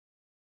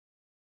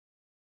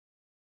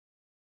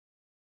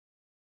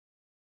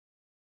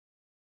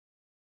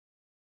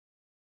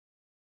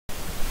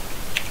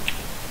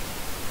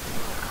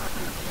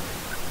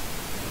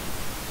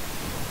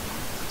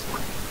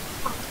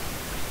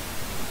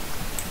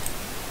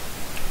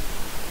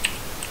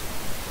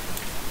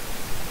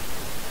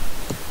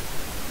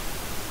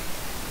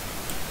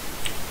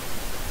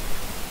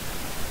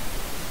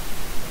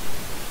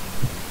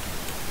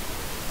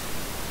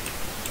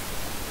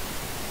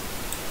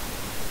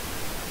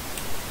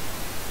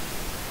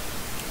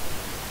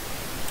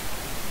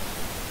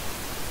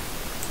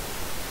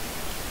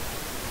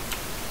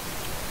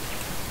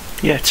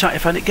Yeah,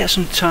 if I get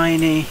some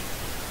tiny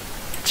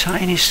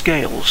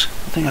scales,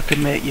 I think I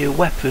can make you a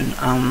weapon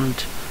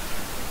and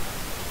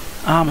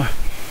armour.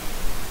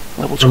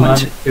 Level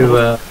 20.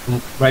 To,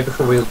 right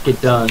before we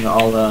get done,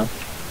 I'll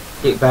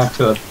get back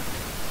to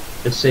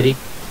the city.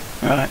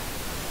 Right.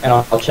 And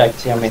I'll check to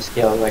see how many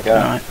scales I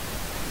got. Right.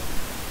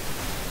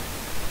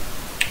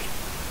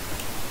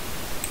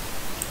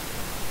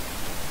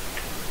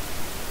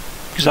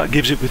 Because that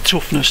gives it with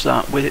toughness,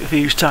 that, if you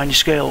use tiny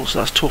scales,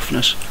 that's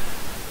toughness.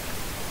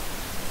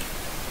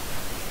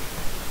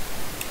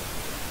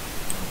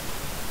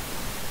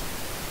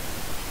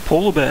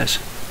 Polar bears.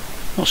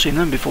 Not seen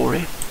them before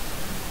here.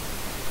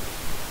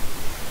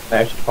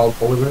 They're actually called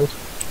polar bears?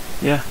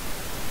 Yeah.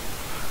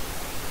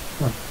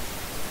 Huh.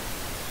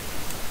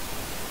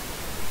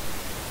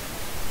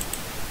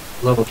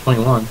 Level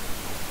 21.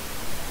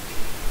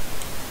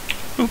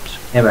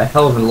 Oops. They have a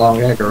hell of a long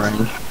aggro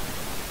range.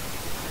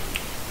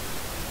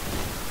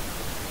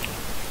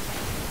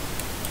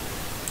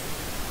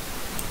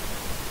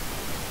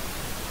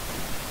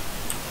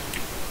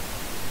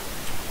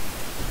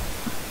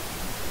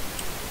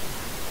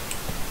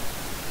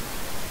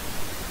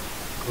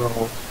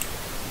 Roll.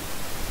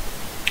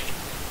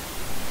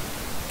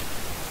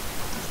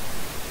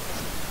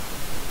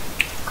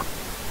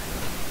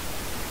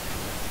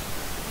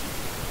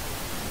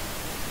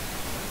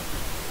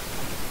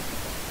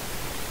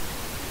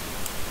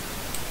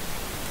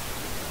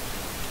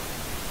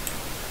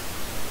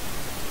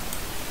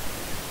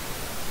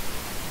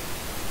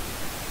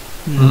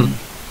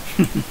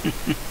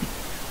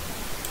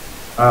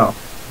 Oh,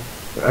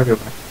 they're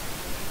everywhere.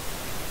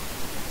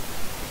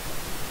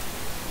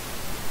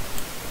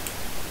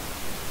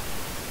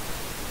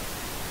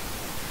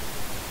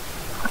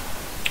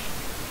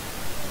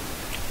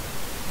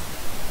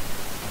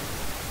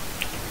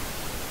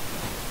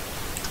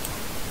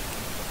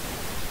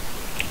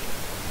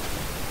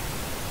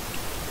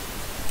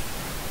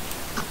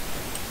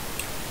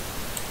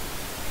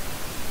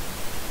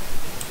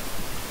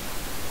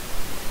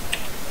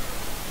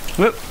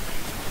 Whoop.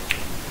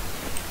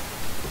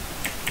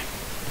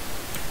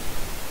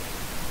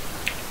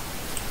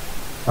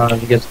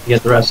 You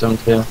get the rest of them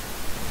too.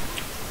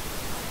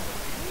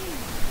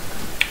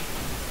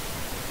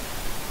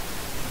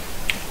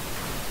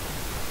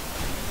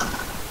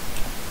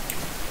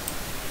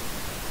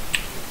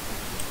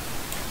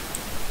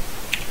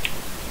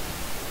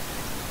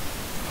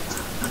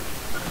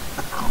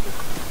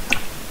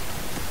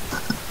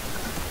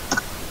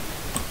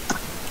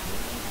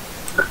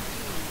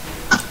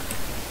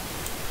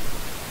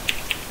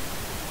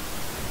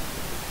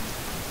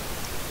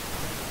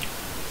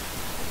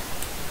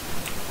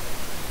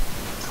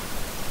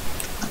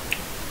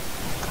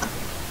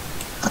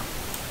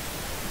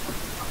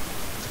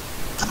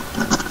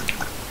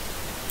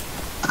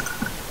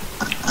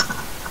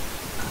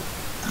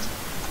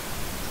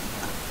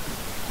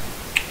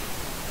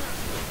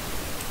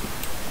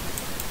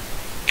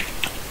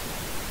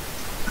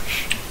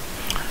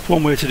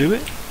 One way to do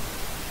it.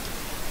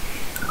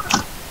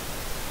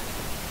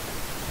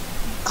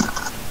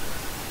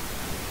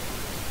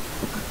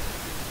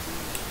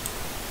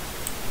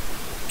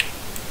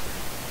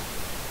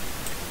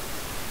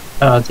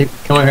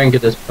 Come over here and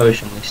get this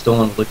potion. These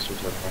stolen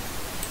elixirs over here.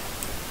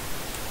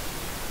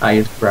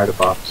 I just grab a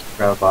box.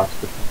 Grab a box.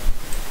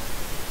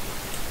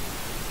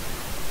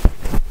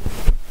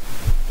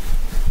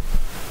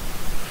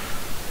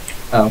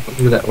 Oh, we'll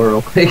do that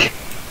real quick.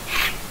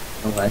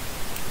 No way.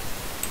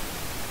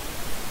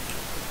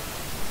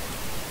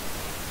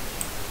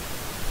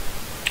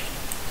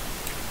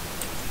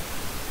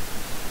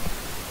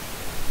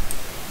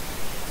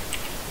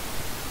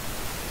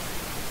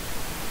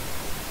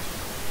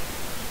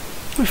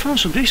 We found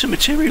some decent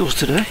materials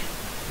today.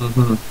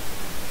 Mm-hmm.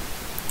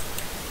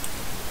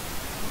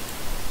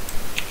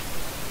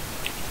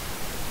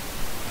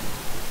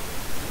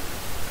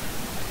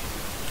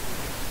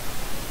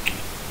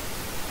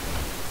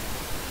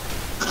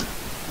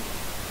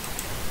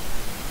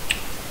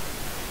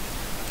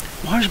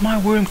 Why does my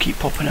worm keep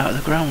popping out of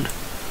the ground?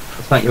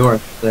 It's not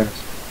yours, it's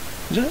theirs.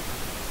 Is it?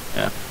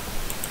 Yeah.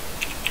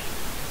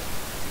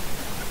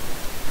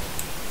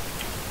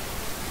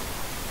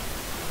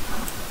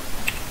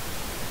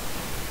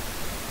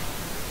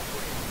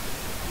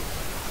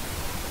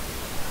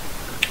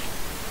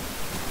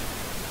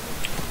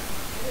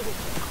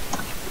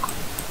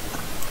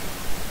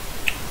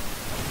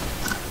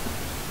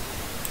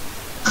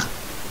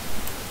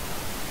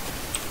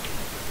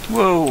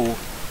 Whoa.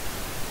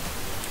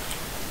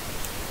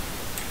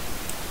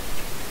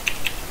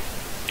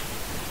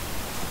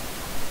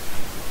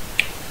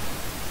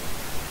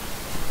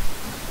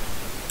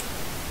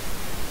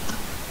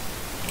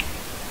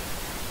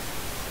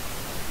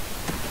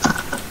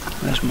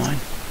 That's mine.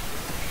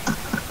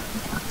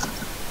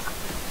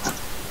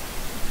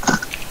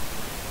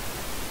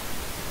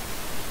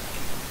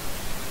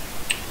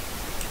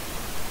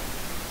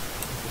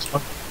 This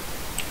one.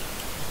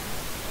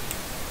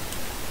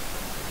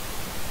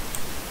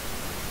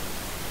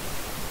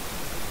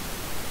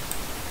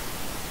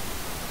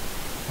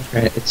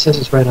 Okay, it says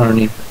it's right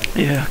underneath.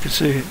 Yeah, I can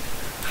see it.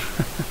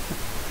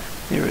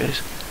 Here it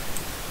is.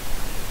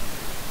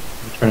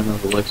 I'm trying to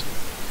remember the list.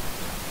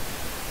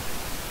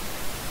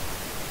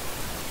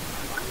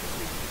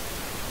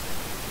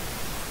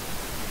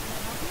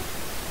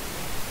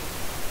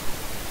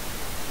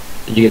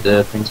 Did you get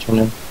the things turned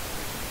in?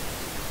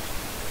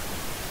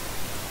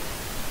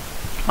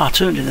 I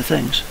turned in the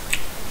things.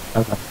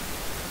 Okay.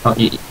 How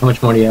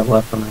much more do you have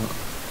left on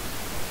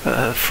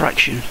that?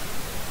 Fraction.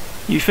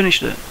 You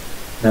finished it?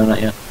 No,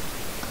 not yet.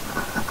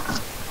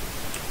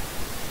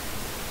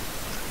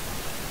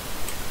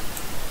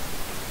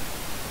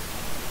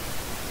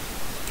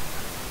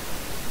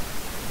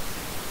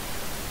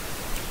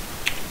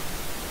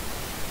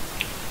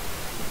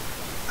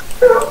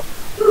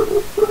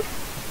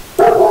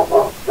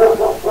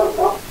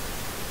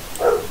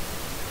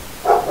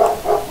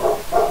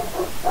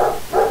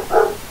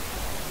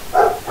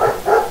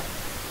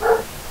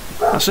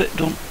 That's it,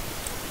 done.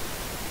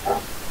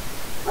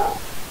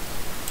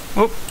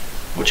 Oh,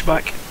 watch your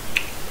back.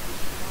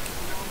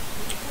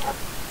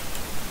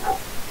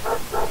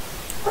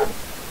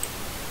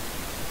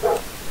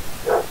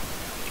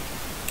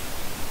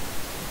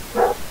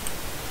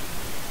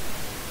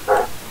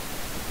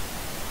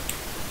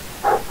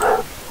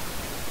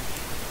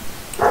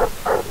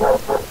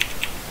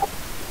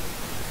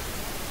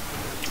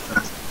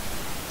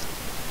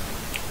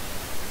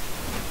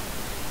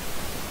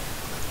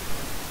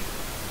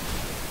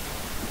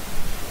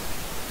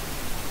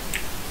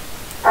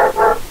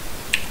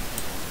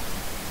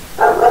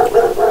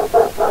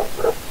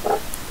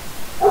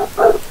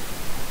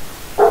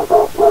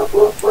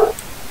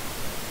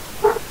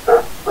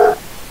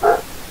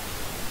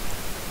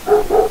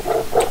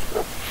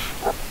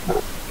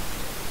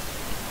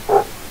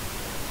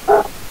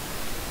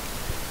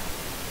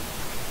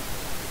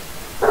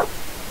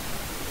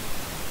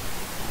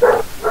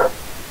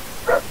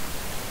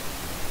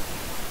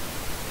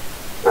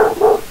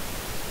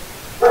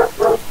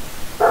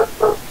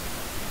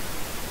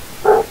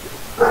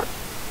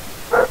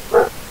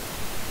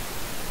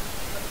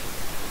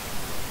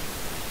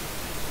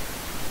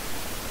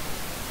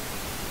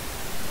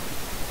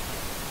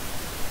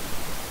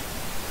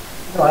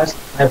 No, that's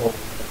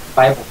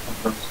Bible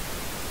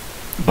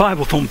thumpers.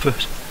 Bible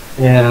thumpers.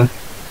 Yeah.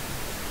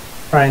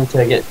 Trying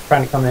to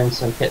come in and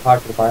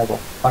talk to the Bible.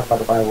 Talk about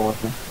the Bible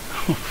with me.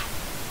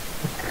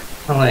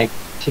 I'm like,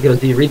 she goes,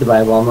 "Do you read the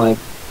Bible?" I'm like,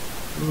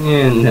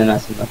 no,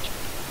 not so much.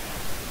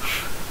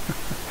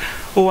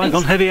 Oh, hang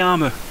on, heavy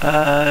armour.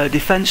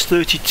 Defence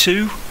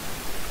 32.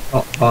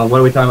 Oh, what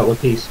are we talking about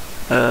with peace?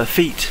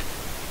 Feet.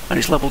 And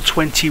it's level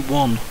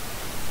 21.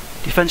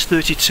 Defence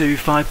 32,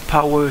 5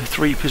 power,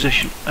 3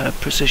 precision.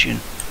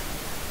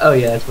 Oh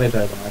yeah, it's way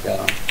better than I got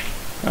on.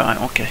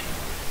 Right, okay.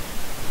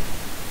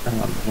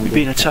 We've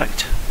been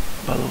attacked,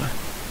 by the way.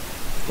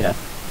 Yeah,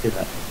 do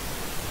that.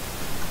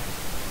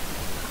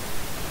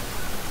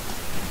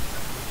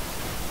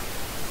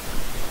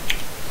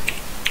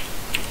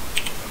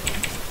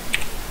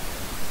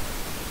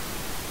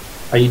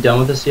 Are you done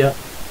with this yet?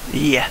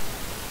 Yeah.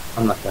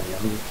 I'm not done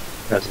yet. I'm just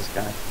because this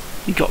guy.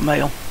 You got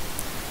mail.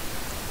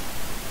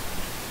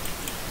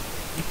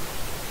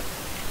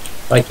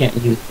 But I can't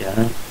use it yet,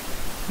 right?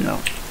 No.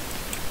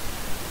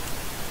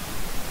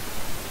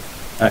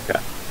 Okay.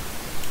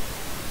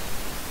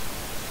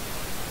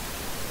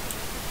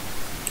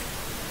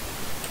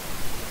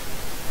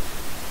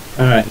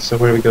 Alright, so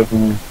where do we go from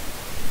here?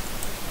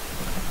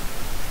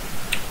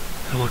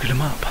 Have a look at the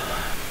map.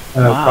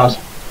 Wow.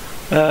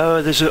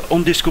 There's an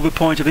undiscovered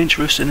point of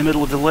interest in the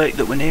middle of the lake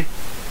that we're near.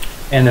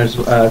 And there's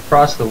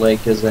across the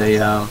lake is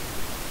a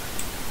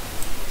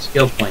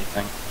skill point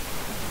thing.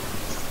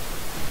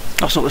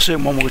 That's not the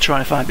same one we were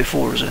trying to find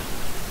before, is it?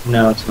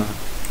 No, it's not.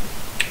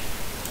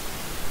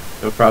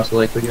 So across the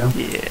lake we go?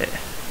 Yeah.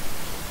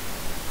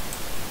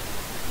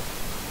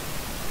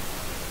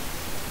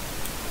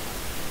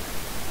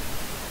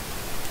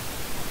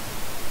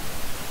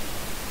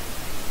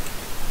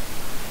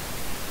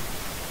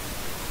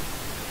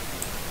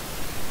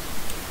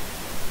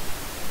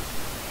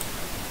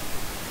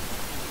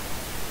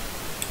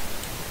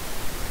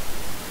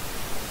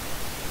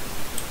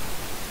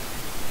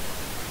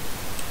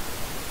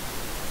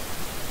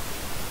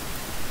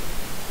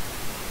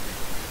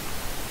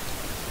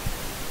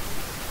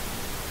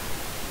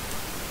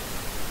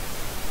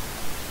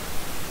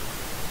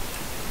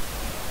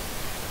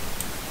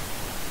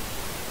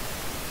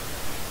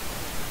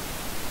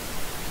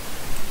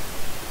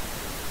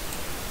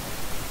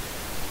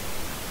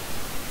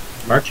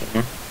 Marching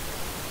here.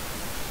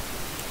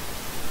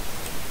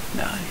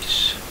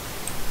 Nice.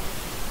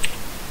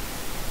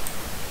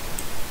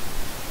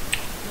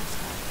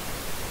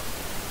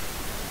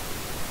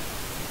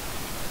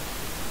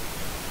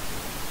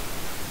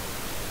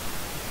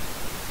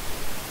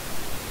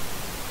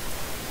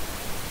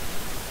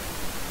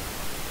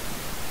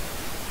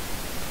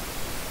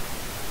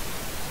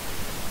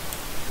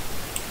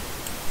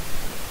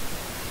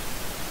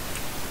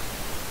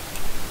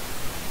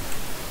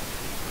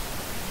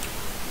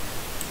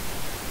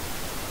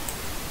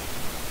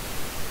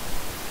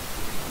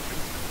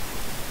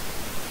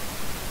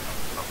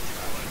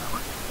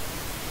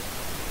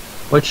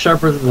 What's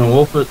sharper than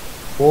wolf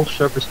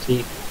sharper's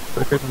teeth?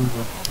 Quicker than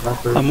the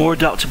leopard? Are more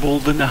adaptable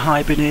than a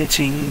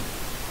hibernating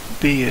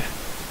bear.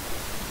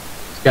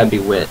 It's gotta be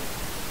wit.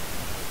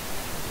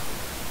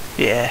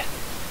 Yeah.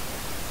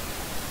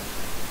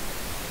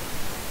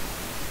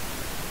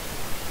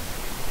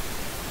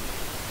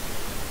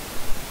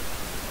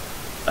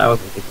 That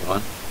was a good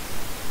one.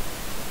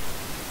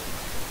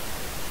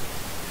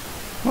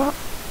 What?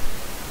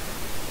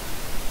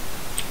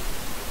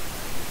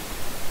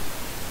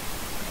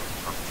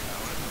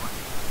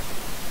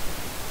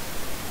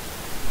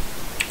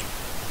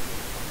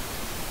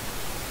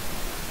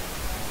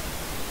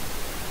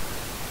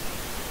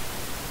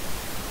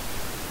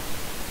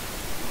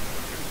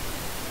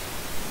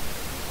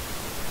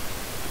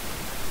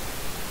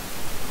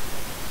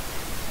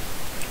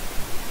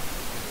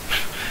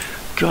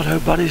 God, how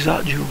bad is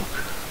that joke?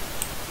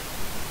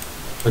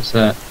 What's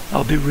that?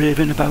 I'll be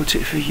raving about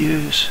it for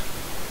years.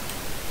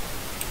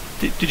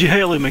 Did you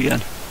hail him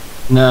again?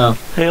 No.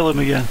 Hail him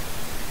again.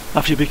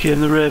 After you became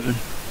the Raven.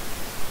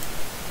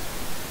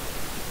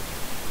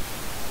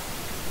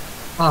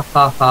 Ha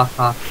ha ha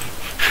ha.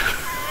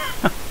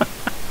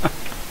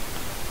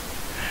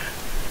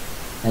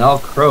 And I'll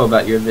crow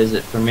about your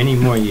visit for many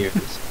more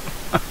years.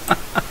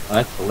 Oh,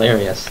 that's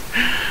hilarious.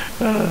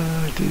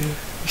 Oh dear.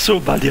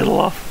 So bad you'll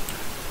laugh.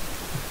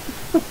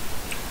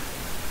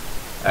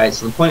 Alright,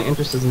 so the point of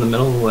interest is in the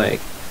middle of the lake.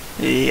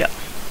 Yeah.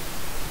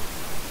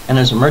 And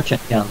there's a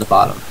merchant down at the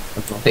bottom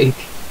of the lake.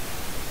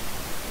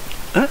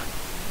 Huh?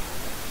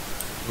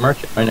 A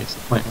merchant right next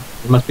to the point.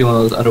 It must be one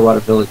of those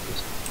underwater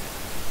villages.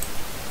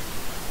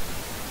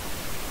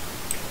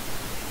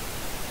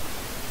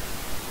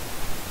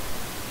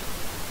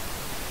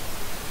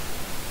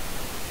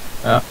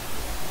 Oh.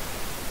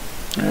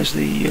 There's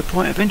the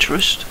point of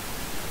interest.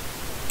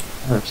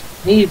 There's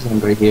caves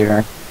under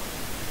here.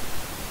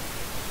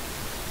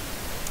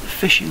 The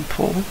fishing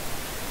pole.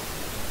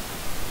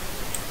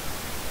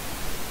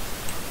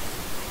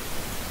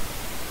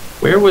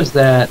 Where was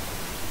that?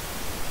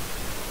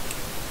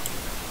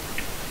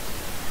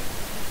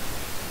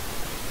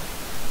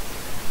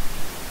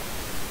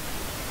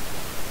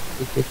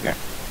 Let's get here.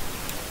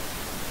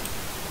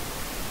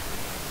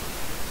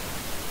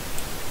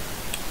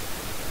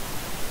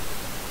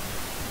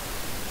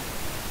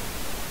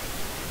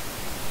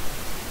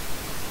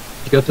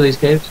 Did you go through these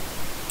caves?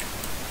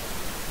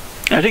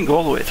 I didn't go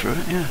all the way through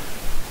it, yeah.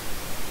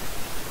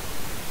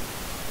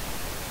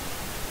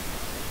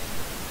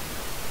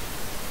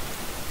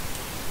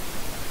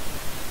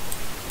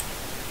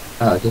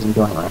 Oh, it doesn't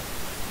go anywhere.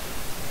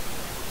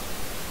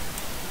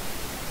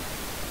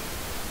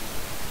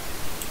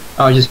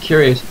 I was just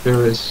curious if there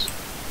was...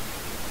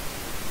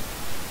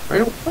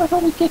 Where the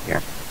hell did we get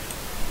here?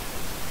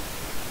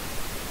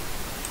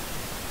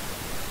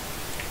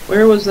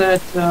 Where was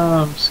that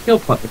skill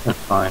point we couldn't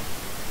find?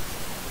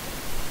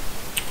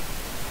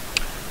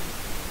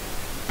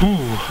 Ooh,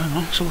 hang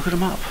on, let's look at a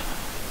map.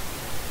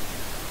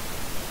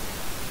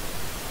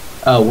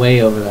 Oh,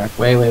 way over there.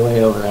 Way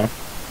over there.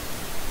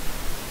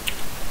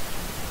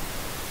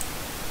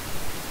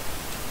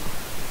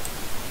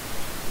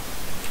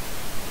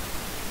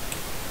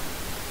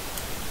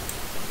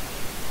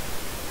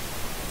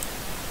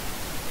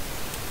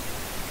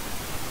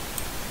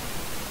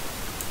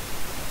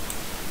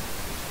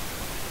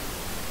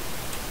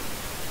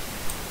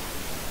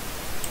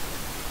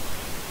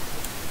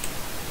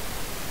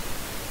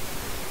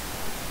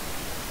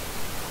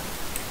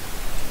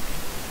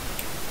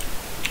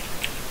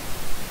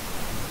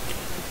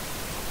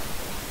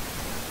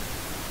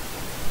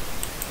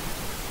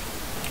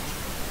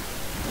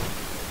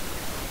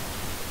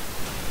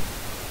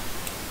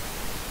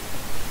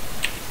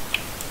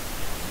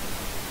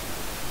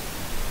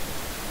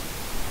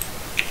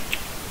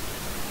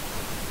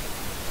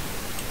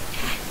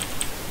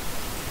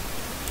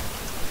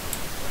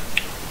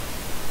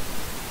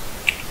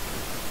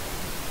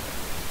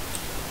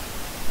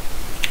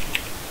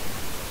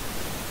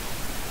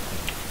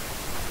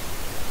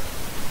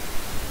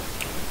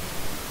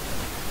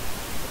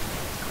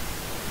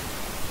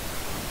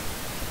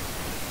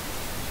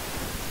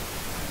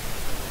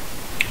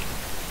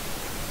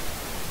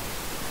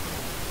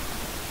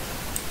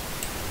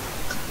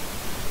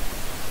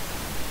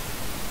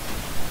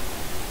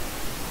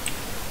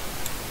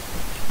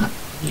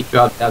 You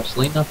dropped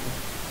absolutely nothing.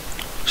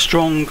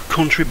 Strong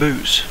country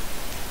boots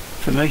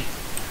for me.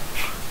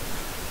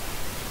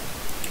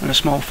 And a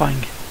small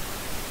fang.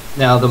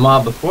 Now, the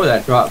mob before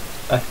that dropped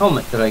a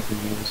helmet that I can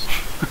use.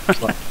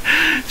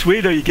 It's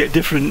weird how you get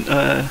different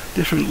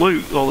different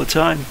loot all the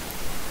time.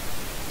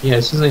 Yeah,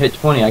 as soon as I hit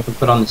 20, I can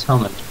put on this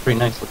helmet. It's a pretty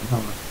nice looking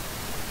helmet.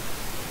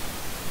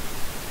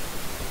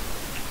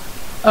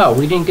 Oh,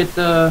 we didn't get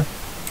the...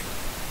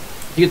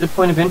 Did you get the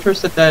point of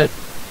interest at that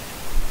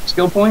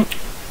skill point?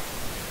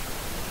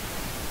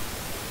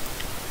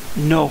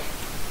 No.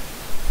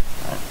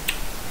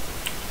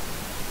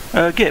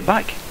 Get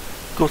back.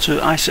 Go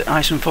to Ice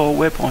and Fall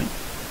waypoint.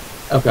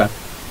 Okay.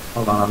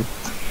 Hold on.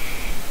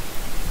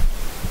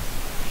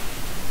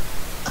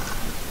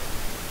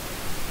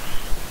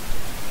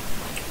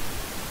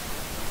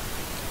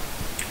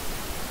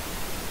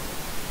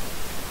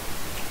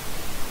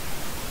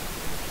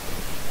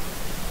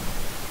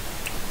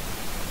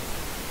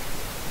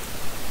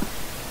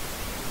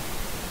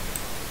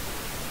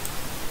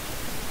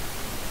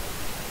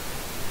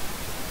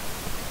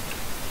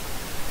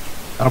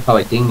 That'll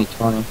probably ding me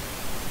 20.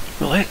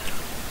 Will it?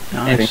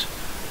 Nice. Maybe.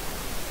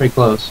 Pretty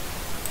close.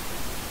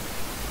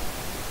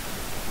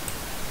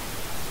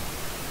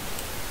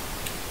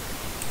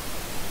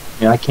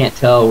 Yeah, I can't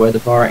tell where the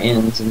bar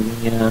ends in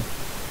the,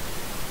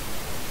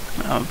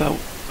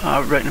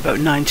 I reckon about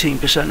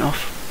 19%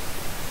 off.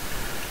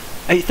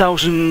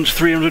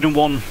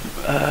 8,301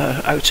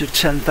 out of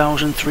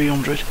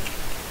 10,300.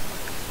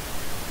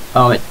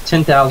 oh, at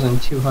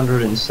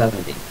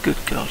 10,270. Good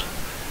God.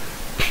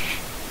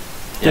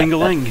 Yeah,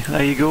 Ding-a-ling,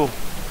 there you go.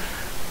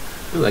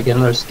 Ooh, I get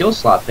another skill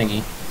slot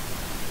thingy.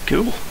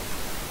 Cool.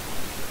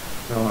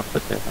 I don't want to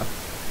put there, huh?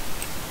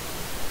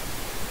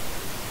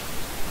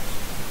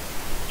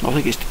 I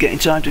think it's getting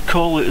time to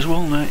call it as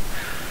well, mate.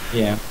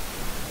 Yeah.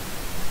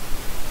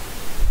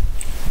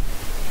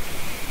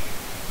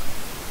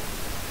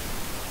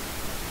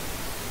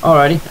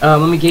 Alrighty,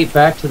 let me get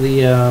back to the,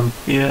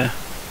 Yeah,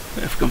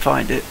 if I can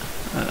find it.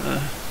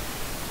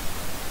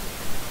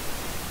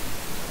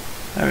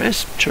 There it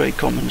is, Trade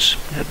Commons,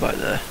 head back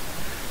there.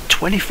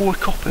 24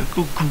 copper,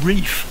 good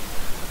grief.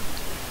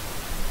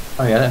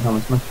 oh yeah, that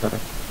helmet's much better.